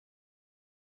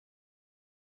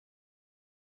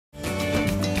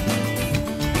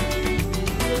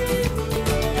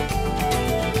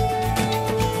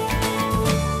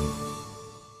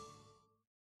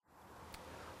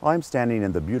Well, I'm standing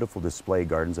in the beautiful display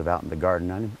gardens of Out in the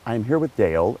Garden. I'm here with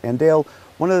Dale. And Dale,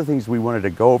 one of the things we wanted to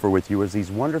go over with you is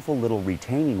these wonderful little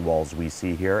retaining walls we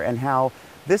see here, and how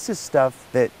this is stuff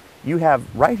that you have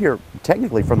right here,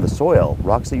 technically from the soil,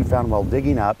 rocks that you found while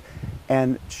digging up,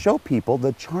 and show people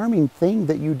the charming thing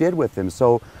that you did with them.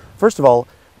 So first of all,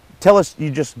 tell us,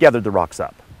 you just gathered the rocks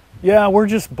up. Yeah, we're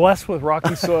just blessed with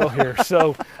rocky soil here.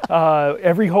 So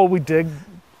every hole we dig,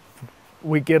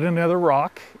 we get another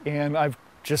rock, and I've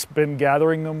just been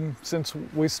gathering them since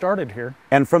we started here.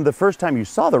 And from the first time you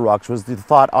saw the rocks, was the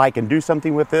thought, oh, I can do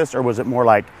something with this, or was it more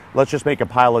like, let's just make a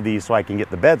pile of these so I can get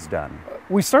the beds done?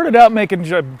 We started out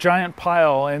making a giant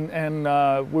pile, and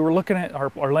we were looking at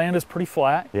our land is pretty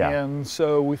flat, and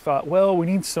so we thought, well, we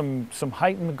need some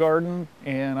height in the garden,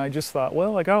 and I just thought,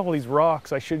 well, I got all these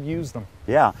rocks, I should use them.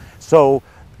 Yeah. So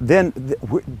then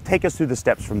take us through the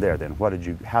steps from there. Then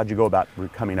how'd you go about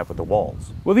coming up with the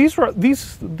walls? Well,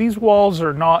 these walls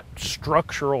are not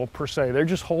structural per se. They're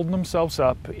just holding themselves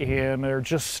up, and they're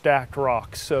just stacked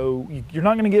rocks. So you're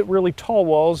not going to get really tall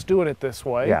walls doing it this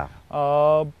way. Yeah.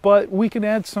 But we can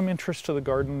add some interest to the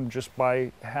garden just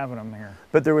by having them here.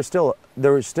 But there was still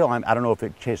I don't know if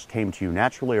it just came to you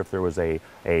naturally or if there was a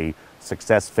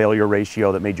success-failure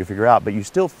ratio that made you figure out, but you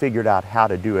still figured out how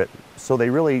to do it so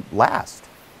they really last.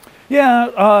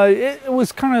 Yeah, it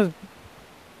was kind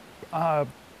of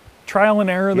trial and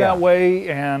error that way,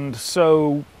 and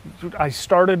so I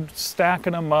started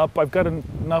stacking them up. I've got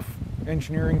enough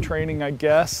engineering training, I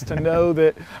guess, to know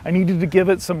that I needed to give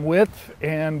it some width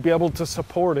and be able to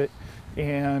support it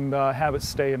and have it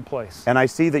stay in place. And I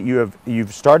see that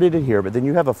you've started it here, but then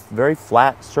you have a very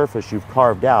flat surface you've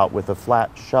carved out with a flat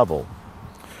shovel.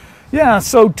 Yeah,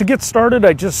 so to get started,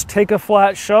 I just take a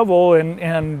flat shovel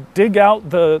and dig out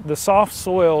the soft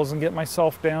soils and get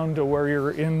myself down to where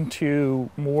you're into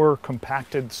more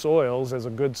compacted soils as a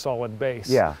good solid base.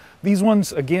 Yeah. These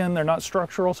ones, again, they're not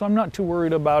structural, so I'm not too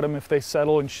worried about them if they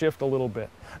settle and shift a little bit.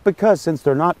 Because since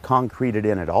they're not concreted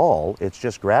in at all, it's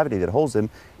just gravity that holds them.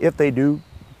 If they do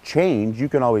change, you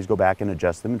can always go back and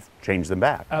adjust them and change them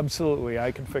back. Absolutely,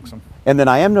 I can fix them. And then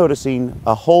I am noticing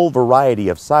a whole variety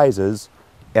of sizes,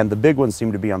 and the big ones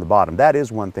seem to be on the bottom. That is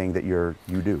one thing that you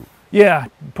do. Yeah,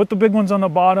 put the big ones on the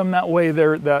bottom. That way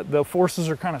the forces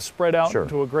are kind of spread out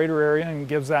into a greater area and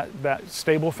gives that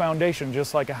stable foundation,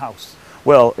 just like a house.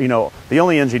 Well, you know, the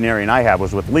only engineering I have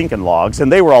was with Lincoln logs,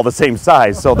 and they were all the same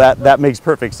size, so that makes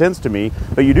perfect sense to me.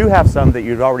 But you do have some that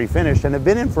you've already finished and have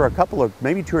been in for a couple of,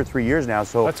 maybe 2 or 3 years now,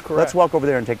 so that's correct. Let's walk over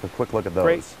there and take a quick look at those.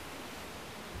 Great.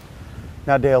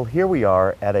 Now, Dale, here we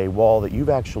are at a wall that you've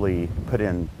actually put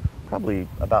in probably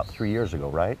about 3 years ago,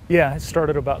 right? Yeah, it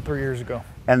started about 3 years ago.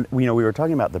 And you know, we were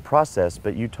talking about the process,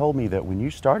 but you told me that when you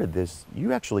started this,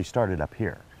 you actually started up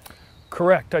here.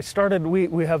 Correct.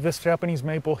 We have this Japanese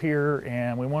maple here,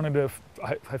 and we wanted to,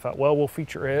 I thought, well, we'll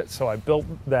feature it, so I built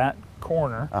that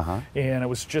corner, and it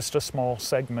was just a small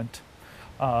segment.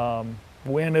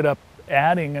 We ended up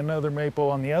adding another maple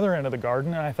on the other end of the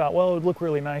garden, and I thought, well, it would look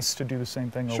really nice to do the same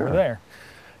thing over there.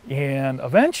 And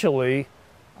eventually,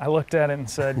 I looked at it and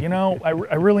said, you know, I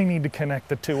really need to connect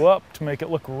the two up to make it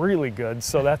look really good.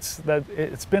 So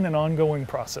it's been an ongoing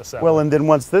process. Well, and then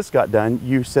once this got done,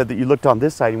 you said that you looked on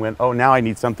this side and went, oh, now I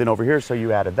need something over here, so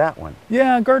you added that one.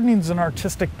 Yeah, gardening's an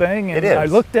artistic thing, and it is. I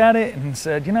looked at it and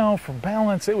said, you know, for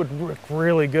balance, it would look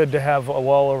really good to have a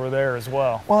wall over there as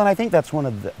well. Well, and I think that's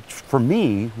for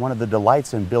me, one of the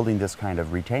delights in building this kind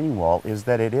of retaining wall is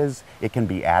that it can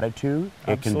be added to,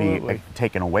 it can be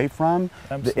taken away from.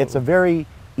 Absolutely. It's a very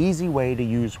easy way to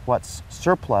use what's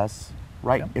surplus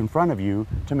in front of you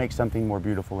to make something more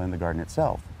beautiful in the garden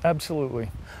itself.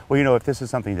 Absolutely. Well, you know, if this is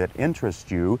something that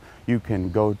interests you, you can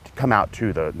come out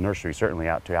to the nursery, certainly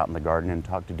out in the garden, and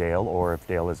talk to Dale, or if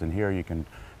Dale isn't here, you can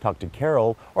talk to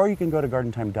Carol, or you can go to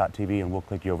gardentime.tv and we'll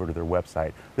click you over to their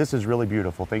website. This is really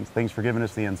beautiful. Thanks for giving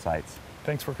us the insights.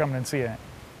 Thanks for coming and seeing it.